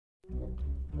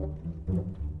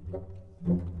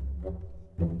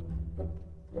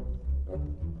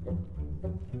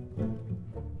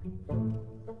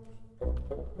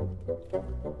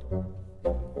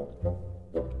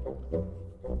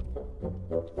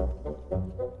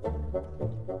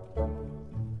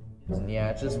Yeah,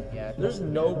 it's just, there's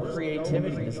no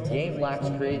creativity. This game lacks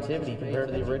creativity compared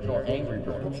to the original Angry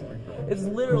Birds. It's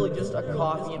literally just a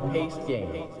copy and paste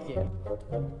game.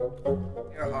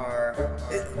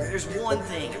 There's one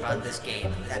thing about this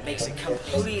game that makes it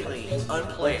completely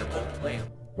unplayable.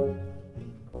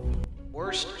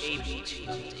 Worst ABT.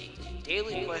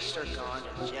 Daily quests are gone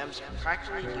and gems are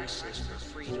practically useless for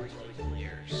free-to-play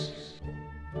players.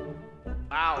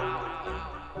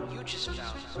 Wow. You just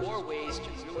found more ways to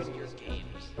ruin your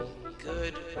games.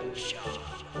 Good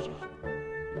job.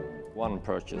 One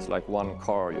purchase, like one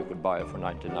car you could buy for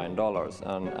 $99,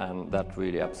 and that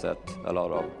really upset a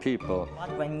lot of people.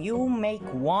 But when you make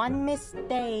one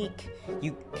mistake,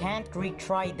 you can't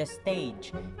retry the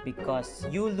stage because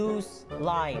you lose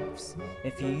lives.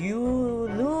 If you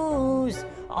lose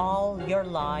all your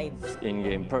lives.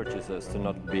 In-game purchases to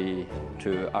not be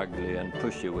too ugly and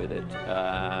pushy with it,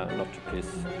 not to piss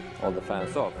all the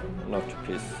fans off, not to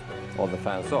piss all the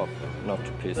fans off, not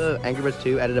to piss... Angry Birds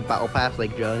 2 added a battle pass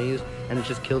like Journeys, and it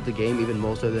just killed the game even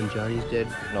more so than Journeys did.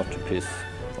 Not to piss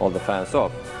all the fans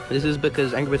off. This is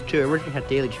because Angry Birds 2 originally had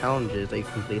daily challenges that you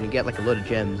could complete and get like a lot of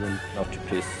gems and... Not to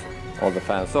piss all the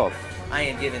fans off. I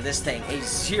am giving this thing a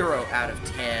 0 out of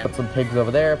 10. Put some pigs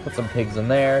over there, put some pigs in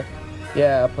there.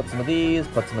 Yeah, put some of these,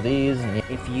 put some of these. And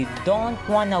if you don't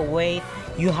wanna wait,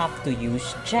 you have to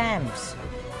use gems.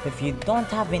 If you don't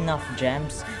have enough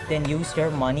gems, then use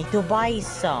your money to buy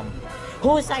some.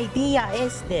 Whose idea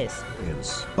is this?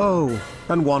 Oh,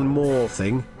 and one more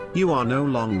thing. You are no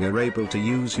longer able to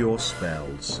use your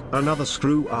spells. Another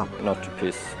screw up. Not to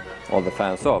piss all the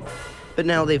fans off. But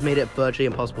now they've made it virtually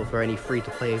impossible for any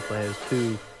free-to-play players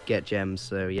to get gems,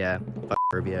 so yeah, fuck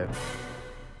Rovio.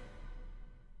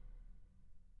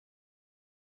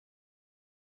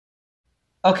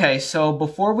 Okay, so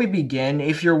before we begin,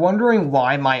 if you're wondering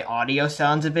why my audio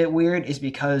sounds a bit weird, is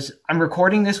because I'm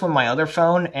recording this with my other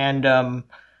phone, and,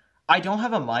 I don't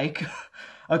have a mic.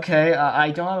 Okay, I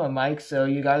don't have a mic, so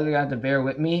you guys are gonna have to bear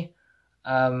with me.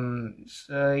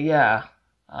 So yeah,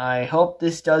 I hope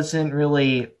this doesn't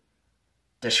really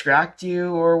distract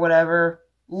you or whatever.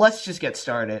 Let's just get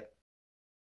started.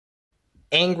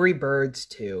 Angry Birds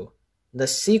 2. The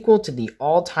sequel to the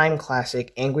all-time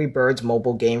classic Angry Birds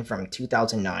mobile game from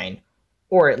 2009,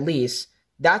 or at least,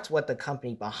 that's what the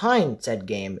company behind said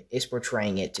game is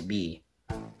portraying it to be.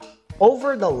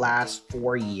 Over the last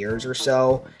 4 years or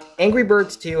so, Angry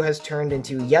Birds 2 has turned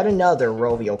into yet another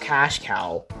Rovio cash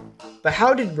cow. But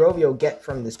how did Rovio get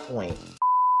from this point?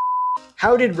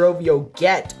 How did Rovio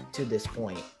get to this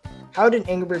point? How did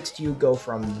Angry Birds 2 go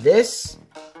from this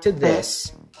to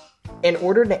this? In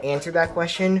order to answer that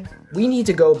question, we need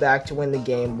to go back to when the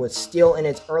game was still in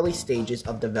its early stages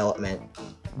of development.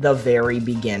 The very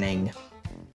beginning.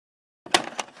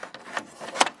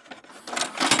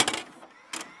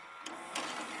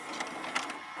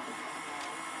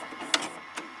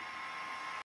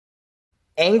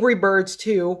 Angry Birds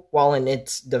 2, while in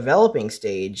its developing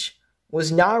stage,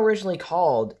 was not originally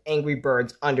called Angry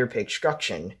Birds Under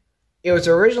Construction. It was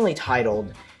originally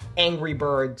titled Angry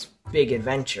Birds Big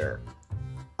Adventure.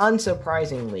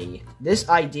 Unsurprisingly, this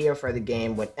idea for the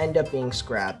game would end up being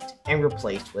scrapped and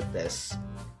replaced with this.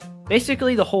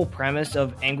 Basically, the whole premise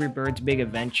of Angry Birds Big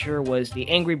Adventure was the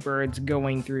Angry Birds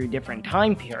going through different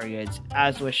time periods,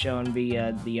 as was shown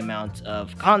via the amount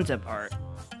of concept art.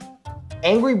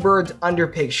 Angry Birds Under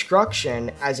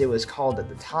Construction, as it was called at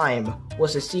the time,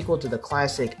 was a sequel to the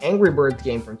classic Angry Birds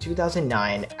game from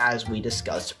 2009, as we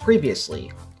discussed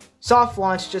previously. Soft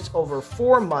launched just over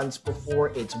 4 months before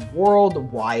its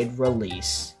worldwide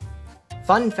release.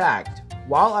 Fun fact,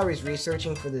 while I was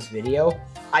researching for this video,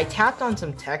 I tapped on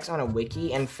some text on a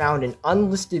wiki and found an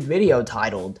unlisted video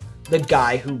titled, The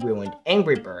Guy Who Ruined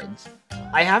Angry Birds.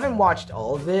 I haven't watched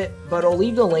all of it, but I'll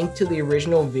leave the link to the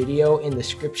original video in the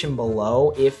description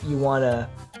below if you want to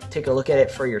take a look at it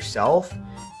for yourself.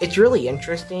 It's really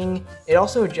interesting. It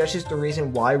also addresses the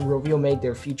reason why Rovio made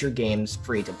their future games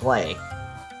free to play.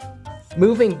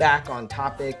 Moving back on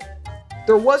topic,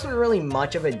 there wasn't really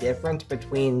much of a difference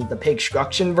between the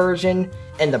Pigstruction version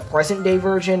and the present day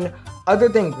version, other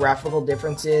than graphical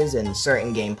differences and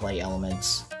certain gameplay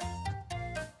elements.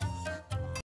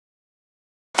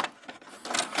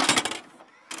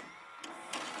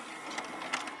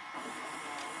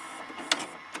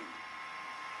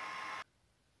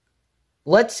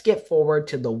 Let's skip forward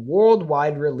to the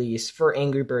worldwide release for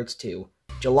Angry Birds 2.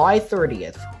 July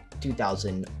 30th,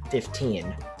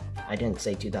 2015. I didn't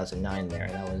say 2009 there,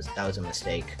 that was a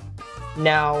mistake.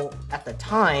 Now, at the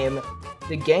time,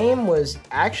 the game was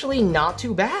actually not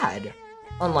too bad.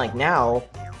 Unlike now,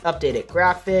 updated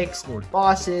graphics, new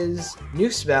bosses,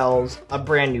 new spells, a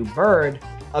brand new bird,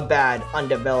 a bad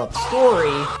undeveloped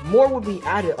story, more would be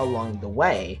added along the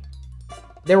way.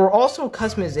 There were also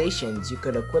customizations you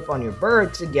could equip on your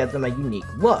birds to give them a unique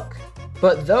look.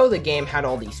 But though the game had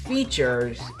all these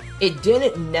features, it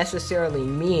didn't necessarily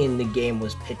mean the game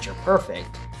was picture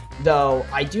perfect. Though,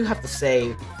 I do have to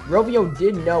say, Rovio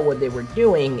did know what they were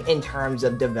doing in terms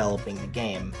of developing the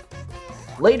game.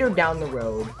 Later down the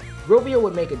road, Rovio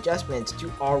would make adjustments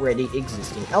to already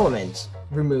existing elements,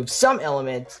 remove some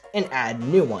elements, and add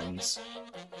new ones.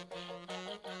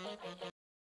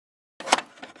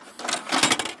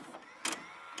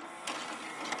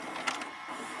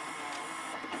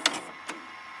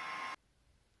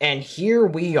 And here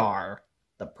we are,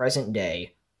 the present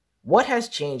day. What has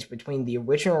changed between the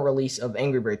original release of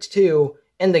Angry Birds 2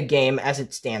 and the game as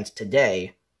it stands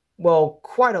today? Well,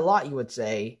 quite a lot, you would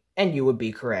say, and you would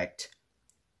be correct.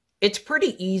 It's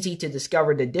pretty easy to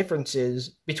discover the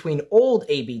differences between old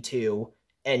AB2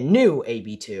 and new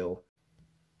AB2.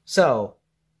 So,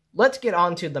 let's get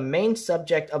on to the main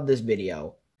subject of this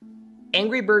video.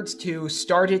 Angry Birds 2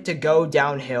 started to go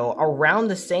downhill around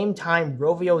the same time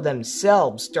Rovio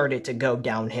themselves started to go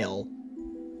downhill.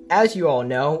 As you all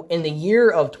know, in the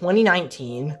year of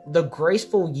 2019, the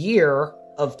graceful year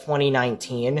of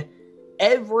 2019,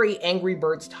 every Angry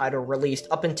Birds title released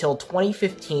up until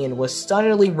 2015 was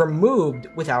suddenly removed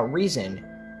without reason.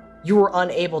 You were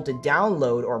unable to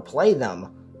download or play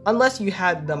them, unless you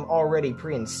had them already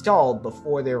pre-installed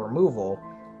before their removal.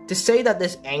 To say that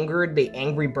this angered the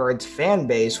Angry Birds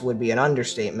fanbase would be an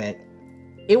understatement.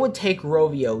 It would take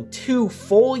Rovio 2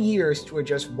 full years to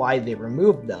address why they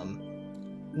removed them.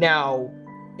 Now,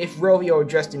 if Rovio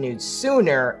addressed the news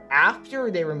sooner,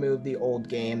 after they removed the old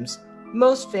games,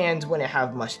 most fans wouldn't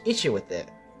have much issue with it.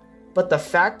 But the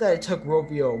fact that it took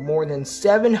Rovio more than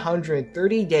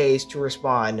 730 days to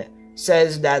respond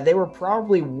says that they were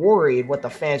probably worried what the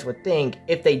fans would think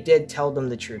if they did tell them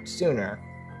the truth sooner.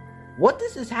 What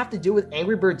does this have to do with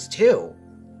Angry Birds 2?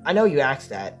 I know you asked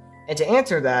that, and to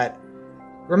answer that,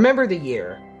 remember the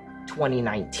year,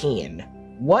 2019.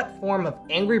 What form of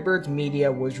Angry Birds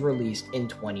media was released in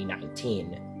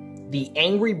 2019? The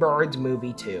Angry Birds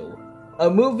Movie 2. A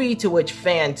movie to which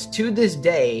fans to this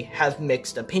day have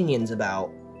mixed opinions about.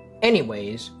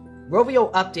 Anyways,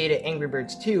 Rovio updated Angry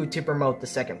Birds 2 to promote the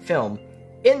second film.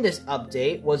 In this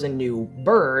update was a new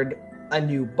bird, a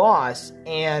new boss,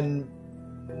 and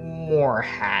more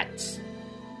hats.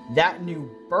 That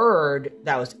new bird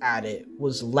that was added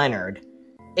was Leonard.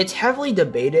 It's heavily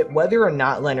debated whether or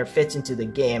not Leonard fits into the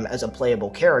game as a playable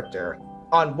character.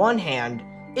 On one hand,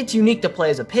 it's unique to play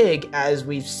as a pig as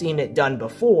we've seen it done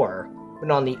before, but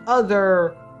on the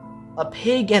other, a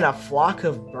pig and a flock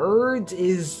of birds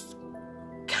is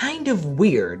kind of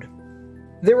weird.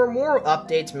 There were more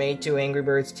updates made to Angry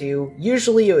Birds 2,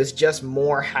 usually it was just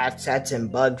more hat sets and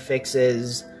bug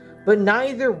fixes, but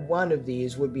neither one of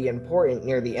these would be important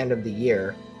near the end of the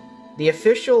year. The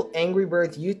official Angry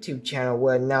Birds YouTube channel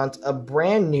would announce a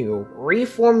brand new,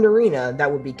 reformed arena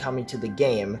that would be coming to the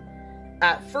game.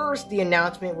 At first, the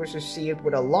announcement was received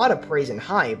with a lot of praise and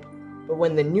hype, but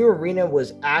when the new arena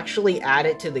was actually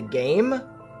added to the game,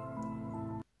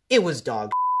 it was dog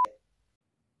shit.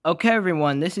 Okay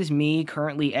everyone, this is me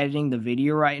currently editing the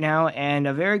video right now, and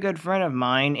a very good friend of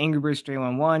mine,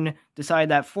 AngryBirds311, decided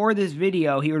that for this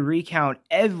video, he would recount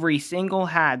every single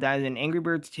hat that is in Angry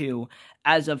Birds 2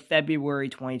 as of February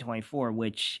 2024,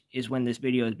 which is when this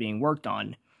video is being worked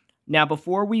on. Now,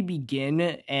 before we begin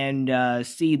and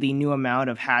see the new amount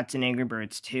of hats in Angry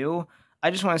Birds 2, I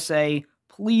just want to say,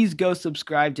 please go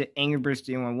subscribe to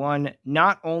AngryBirds311.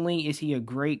 Not only is he a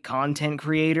great content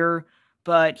creator,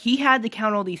 but he had to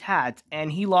count all these hats,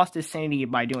 and he lost his sanity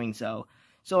by doing so.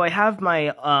 So I have my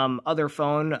other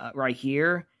phone right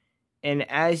here, and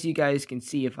as you guys can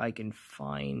see, if I can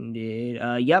find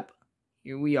it, yep,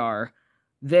 here we are.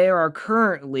 There are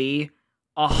currently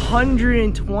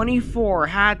 124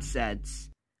 hat sets.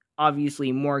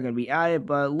 Obviously, more are going to be added,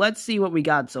 but let's see what we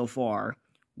got so far.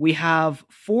 We have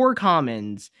 4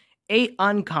 commons, 8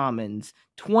 uncommons,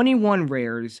 21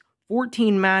 rares,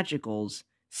 14 magicals,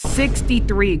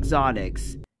 63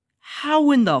 exotics. How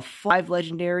in the 5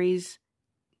 legendaries,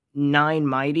 9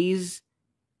 mighties,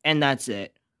 and that's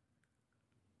it.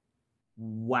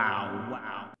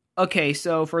 Wow. Okay,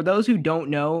 so for those who don't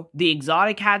know, the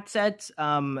exotic hat sets,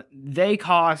 they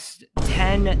cost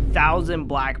 10,000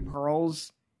 black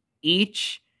pearls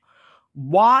each,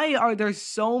 Why are there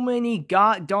so many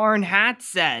darn hat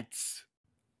sets?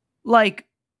 Like,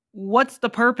 what's the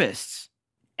purpose?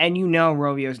 And you know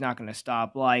Rovio's not going to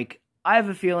stop. Like, I have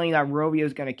a feeling that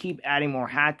Rovio's going to keep adding more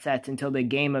hat sets until the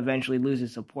game eventually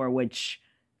loses support, which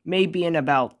may be in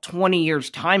about 20 years'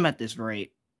 time at this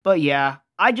rate. But yeah,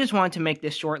 I just wanted to make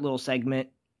this short little segment.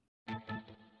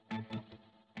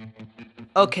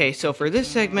 Okay, so for this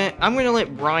segment, I'm going to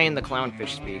let Brian the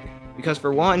Clownfish speak. Because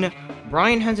for one,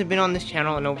 Brian hasn't been on this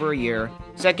channel in over a year.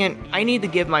 Second, I need to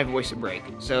give my voice a break.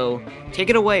 So, take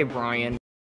it away, Brian.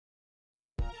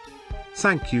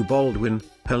 Thank you, Baldwin.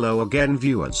 Hello again,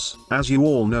 viewers. As you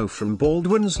all know from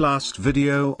Baldwin's last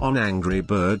video on Angry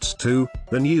Birds 2,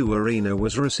 the new arena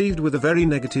was received with a very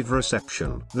negative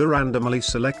reception. The randomly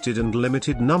selected and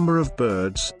limited number of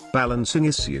birds, balancing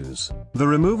issues, the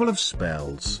removal of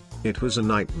spells. It was a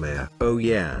nightmare. Oh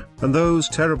yeah. And those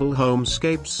terrible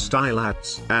homescapes style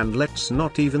hats. And let's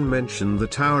not even mention the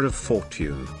Tower of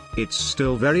Fortune. It's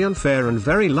still very unfair and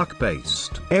very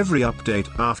luck-based. Every update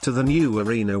after the new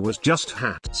arena was just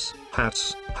hats,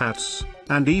 hats, hats,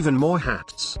 and even more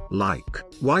hats. Like,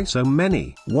 why so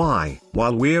many? Why?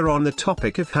 While we're on the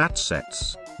topic of hat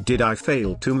sets, did I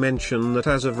fail to mention that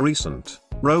as of recent,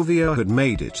 Rovio had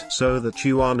made it so that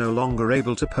you are no longer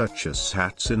able to purchase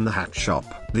hats in the hat shop.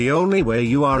 The only way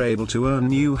you are able to earn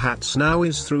new hats now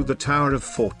is through the Tower of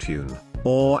Fortune,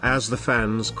 or as the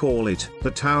fans call it,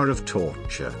 the Tower of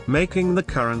Torture, making the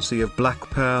currency of black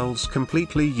pearls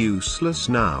completely useless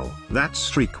now. That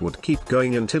streak would keep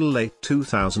going until late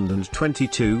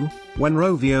 2022, when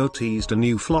Rovio teased a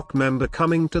new flock member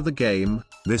coming to the game.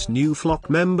 This new flock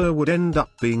member would end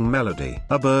up being Melody,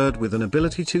 a bird with an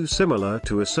ability too similar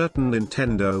to a certain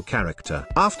Nintendo character.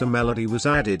 After Melody was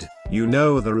added, you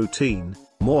know the routine,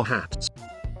 more hats.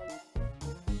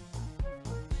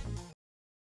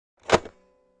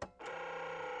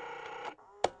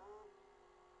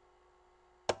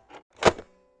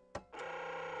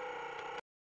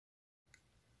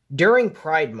 During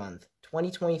Pride Month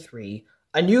 2023,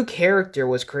 a new character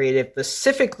was created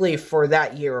specifically for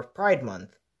that year of Pride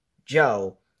Month,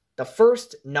 Joe, the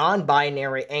first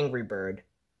non-binary Angry Bird.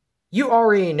 You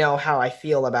already know how I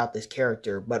feel about this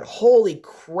character, but holy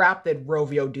crap did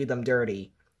Rovio do them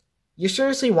dirty. You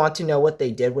seriously want to know what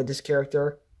they did with this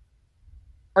character?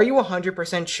 Are you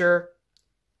 100% sure?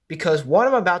 Because what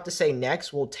I'm about to say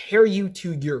next will tear you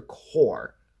to your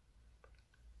core.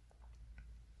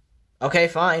 Okay,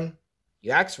 fine.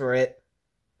 You asked for it.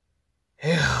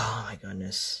 Oh my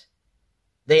goodness.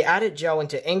 They added Joe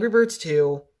into Angry Birds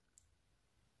 2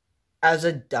 as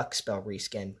a duck spell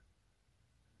reskin.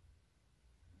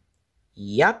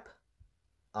 Yep.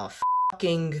 A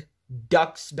fucking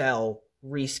duck spell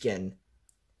reskin.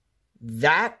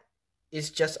 That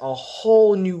is just a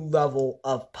whole new level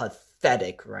of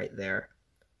pathetic right there.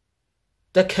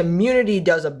 The community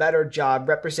does a better job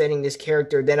representing this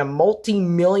character than a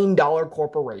multi-million-dollar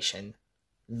corporation.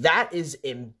 That is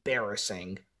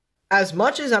embarrassing. As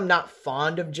much as I'm not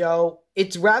fond of Joe,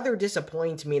 it's rather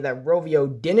disappointing to me that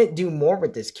Rovio didn't do more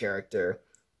with this character.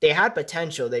 They had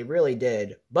potential, they really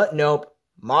did. But nope,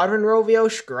 modern Rovio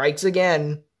strikes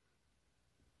again.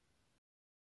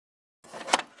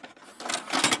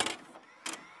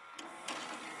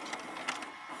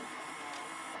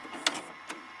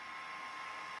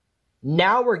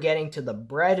 Now we're getting to the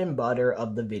bread and butter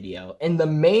of the video, and the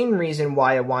main reason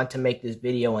why I want to make this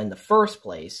video in the first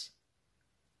place.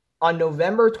 On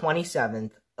November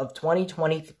 27th of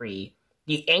 2023,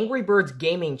 the Angry Birds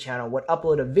gaming channel would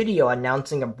upload a video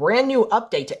announcing a brand new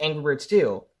update to Angry Birds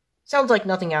 2. Sounds like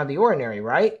nothing out of the ordinary,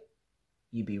 right?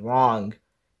 You'd be wrong.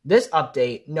 This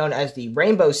update, known as the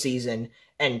Rainbow Season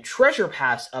and Treasure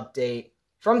Pass update,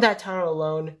 from that title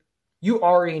alone, you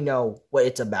already know what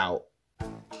it's about.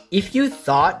 If you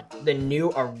thought the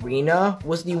new arena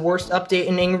was the worst update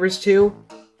in Angry Birds 2,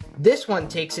 this one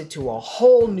takes it to a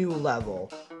whole new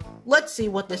level. Let's see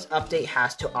what this update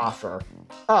has to offer.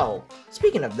 Oh,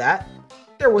 speaking of that,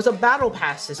 there was a battle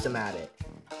pass system added.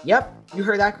 Yep, you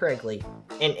heard that correctly.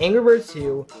 In Angry Birds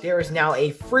 2, there is now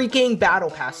a freaking battle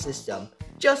pass system,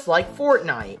 just like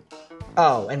Fortnite.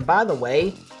 Oh, and by the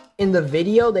way, in the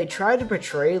video they try to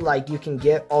portray like you can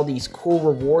get all these cool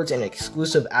rewards and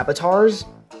exclusive avatars,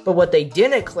 but what they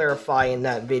didn't clarify in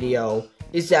that video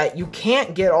is that you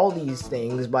can't get all these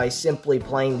things by simply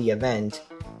playing the event.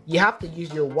 You have to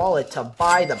use your wallet to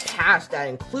buy the pass that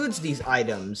includes these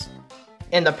items.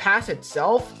 And the pass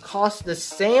itself costs the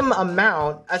same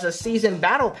amount as a season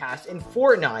battle pass in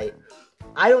Fortnite.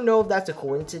 I don't know if that's a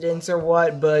coincidence or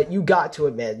what, but you got to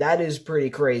admit, that is pretty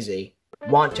crazy.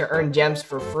 Want to earn gems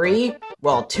for free?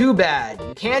 Well, too bad.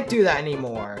 You can't do that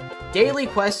anymore. Daily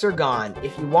quests are gone.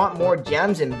 If you want more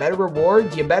gems and better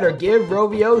rewards, you better give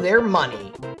Rovio their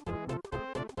money.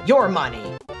 Your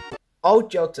money. All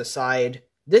jokes aside,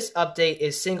 this update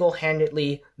is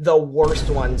single-handedly the worst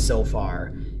one so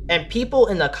far, and people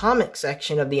in the comment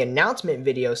section of the announcement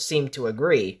video seem to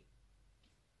agree.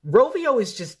 Rovio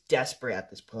is just desperate at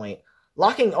this point.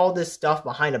 Locking all this stuff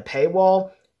behind a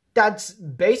paywall, that's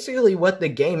basically what the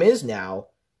game is now.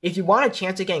 If you want a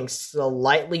chance of getting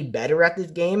slightly better at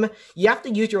this game, you have to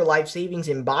use your life savings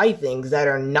and buy things that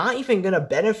are not even going to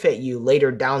benefit you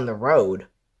later down the road.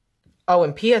 Oh,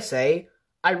 and PSA,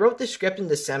 I wrote the script in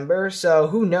December, so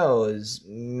who knows,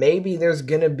 maybe there's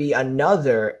gonna be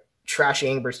another Trashy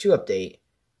Angry Birds 2 update.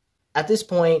 At this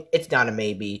point, it's not a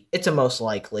maybe, it's a most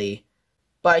likely.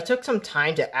 But I took some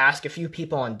time to ask a few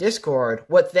people on Discord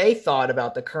what they thought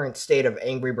about the current state of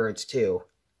Angry Birds 2.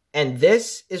 And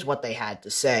this is what they had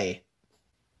to say.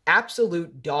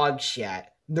 Absolute dog shit.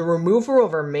 The removal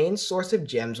of our main source of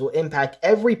gems will impact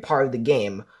every part of the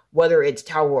game, whether it's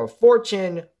Tower of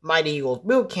Fortune, Mighty Eagles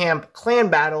Boot Camp, clan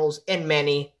battles, and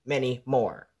many, many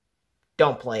more.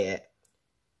 Don't play it.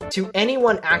 To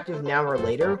anyone active now or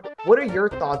later, what are your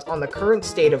thoughts on the current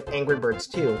state of Angry Birds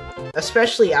 2,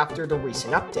 especially after the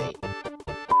recent update?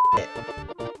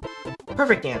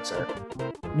 Perfect answer.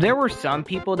 There were some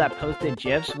people that posted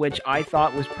GIFs, which I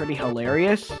thought was pretty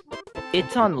hilarious.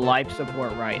 It's on life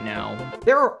support right now.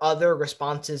 There are other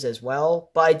responses as well,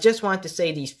 but I just wanted to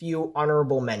say these few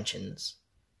honorable mentions.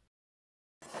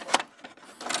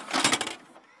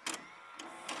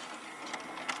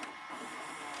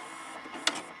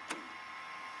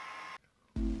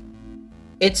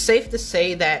 It's safe to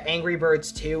say that Angry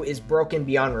Birds 2 is broken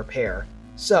beyond repair.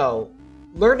 So,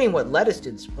 learning what led us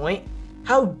to this point,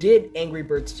 how did Angry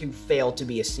Birds 2 fail to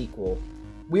be a sequel?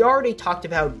 We already talked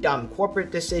about dumb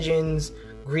corporate decisions,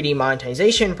 greedy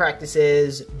monetization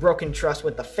practices, broken trust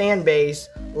with the fan base,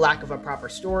 lack of a proper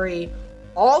story.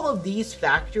 All of these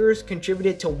factors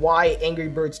contributed to why Angry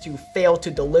Birds 2 failed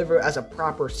to deliver as a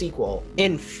proper sequel.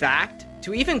 In fact,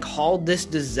 to even call this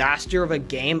disaster of a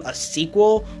game a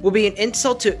sequel will be an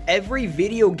insult to every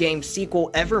video game sequel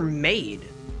ever made.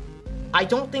 I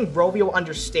don't think Rovio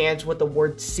understands what the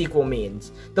word sequel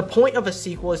means. The point of a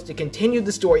sequel is to continue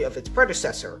the story of its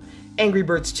predecessor. Angry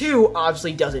Birds 2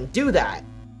 obviously doesn't do that.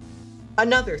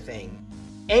 Another thing,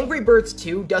 Angry Birds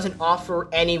 2 doesn't offer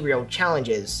any real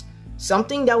challenges.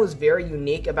 Something that was very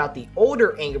unique about the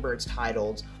older Angry Birds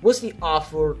titles was the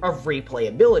offer of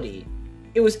replayability.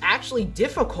 It was actually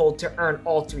difficult to earn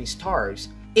all 3 stars.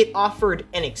 It offered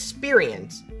an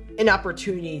experience, an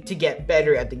opportunity to get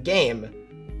better at the game.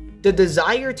 The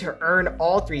desire to earn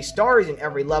all 3 stars in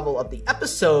every level of the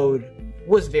episode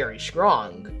was very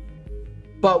strong.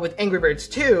 But with Angry Birds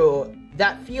 2,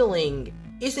 that feeling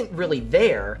isn't really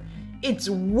there. It's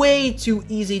way too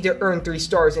easy to earn 3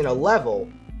 stars in a level.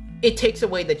 It takes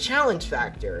away the challenge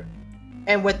factor.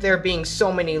 And with there being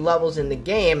so many levels in the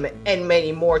game, and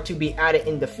many more to be added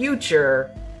in the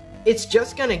future, it's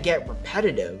just gonna get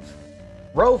repetitive.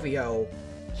 Rovio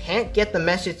can't get the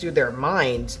message through their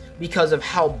minds because of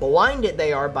how blinded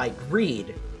they are by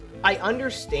greed. I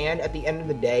understand at the end of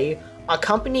the day, a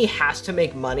company has to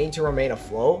make money to remain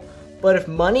afloat, but if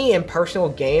money and personal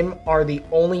gain are the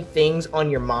only things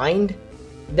on your mind,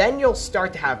 then you'll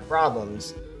start to have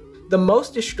problems. The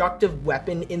most destructive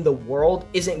weapon in the world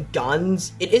isn't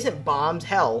guns, it isn't bombs,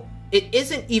 hell, it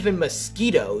isn't even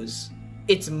mosquitoes.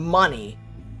 It's money.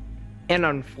 And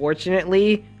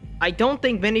unfortunately, I don't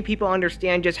think many people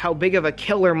understand just how big of a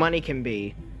killer money can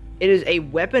be. It is a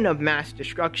weapon of mass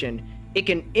destruction. It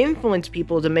can influence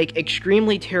people to make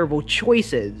extremely terrible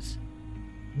choices.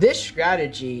 This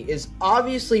strategy is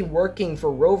obviously working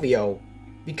for Rovio,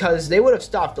 because they would have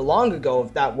stopped long ago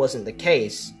if that wasn't the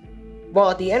case. While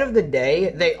at the end of the day,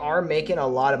 they are making a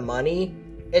lot of money,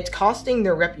 it's costing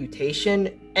their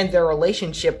reputation and their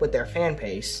relationship with their fan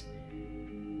base.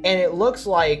 And it looks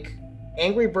like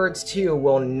Angry Birds 2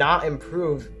 will not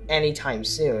improve anytime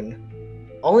soon.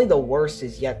 Only the worst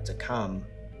is yet to come.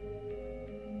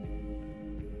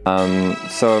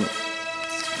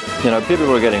 People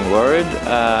were getting worried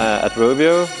at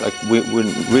Rovio. Like, we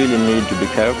really need to be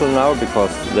careful now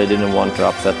because they didn't want to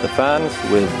upset the fans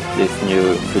with this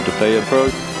new free-to-play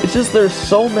approach. It's just there's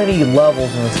so many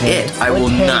levels in this game. I will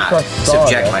not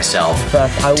subject myself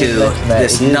to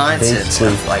this nonsense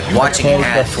of like watching an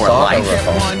ad for life.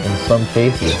 In some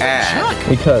cases. Ad.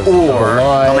 Because or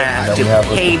I'm gonna have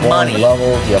to pay money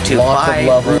to buy